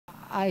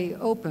I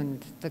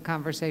opened the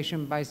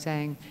conversation by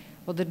saying,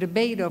 well, the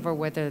debate over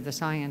whether the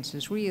science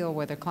is real,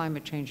 whether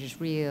climate change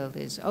is real,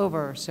 is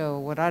over. So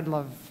what I'd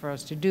love for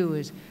us to do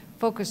is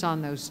focus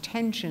on those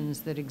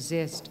tensions that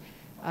exist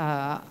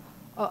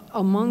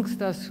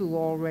amongst us who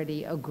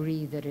already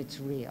agree that it's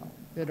real.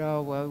 You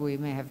know, well, we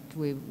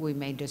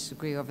may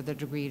disagree over the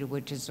degree to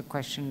which it's a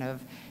question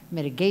of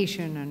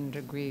mitigation and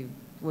degree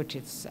which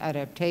it's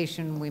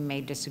adaptation. We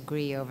may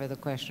disagree over the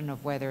question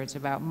of whether it's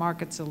about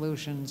market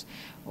solutions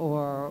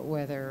or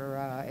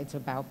whether it's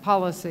about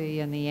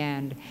policy in the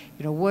end.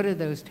 You know, what are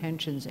those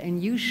tensions?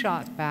 And you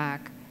shot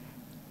back,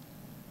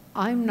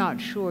 I'm not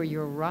sure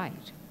you're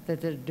right that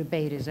the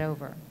debate is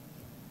over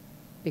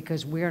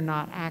because we're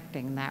not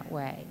acting that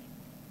way.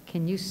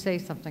 Can you say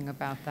something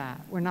about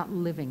that? We're not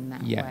living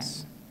that way.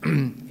 Yes.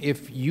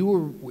 If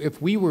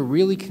we were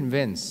really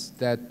convinced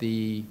that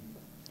the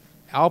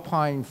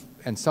alpine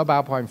and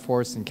subalpine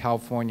forests in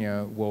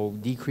California will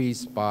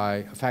decrease by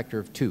a factor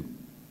of 2,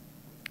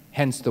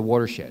 hence the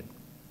watershed,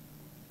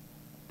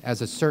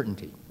 as a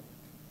certainty,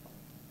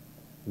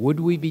 would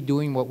we be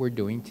doing what we're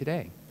doing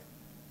today?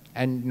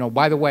 And, you know,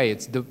 by the way,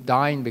 it's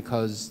dying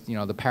because, you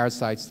know, the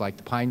parasites like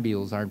the pine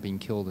beetles aren't being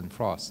killed in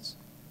frosts.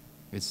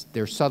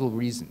 There are subtle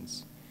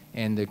reasons.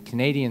 And the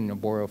Canadian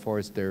arboreal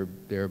forest,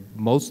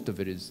 most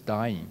of it is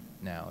dying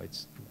now.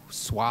 It's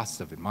swaths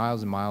of it,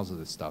 miles and miles of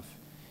this stuff.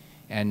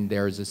 And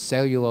there's a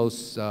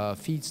cellulose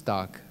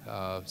feedstock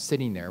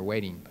sitting there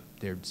waiting.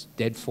 There's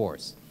dead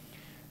forest.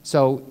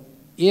 So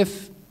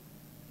if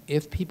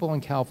people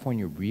in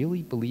California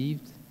really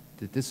believed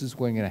that this is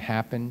going to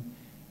happen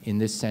in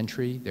this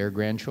century, their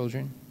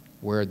grandchildren,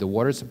 where the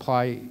water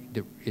supply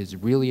is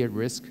really at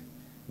risk,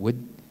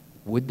 would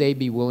they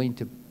be willing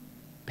to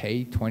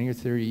pay 20 or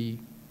 30%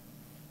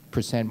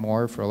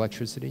 more for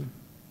electricity?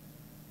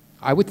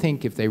 I would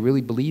think if they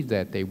really believed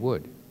that, they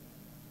would.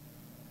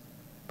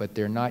 But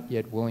they're not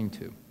yet willing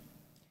to.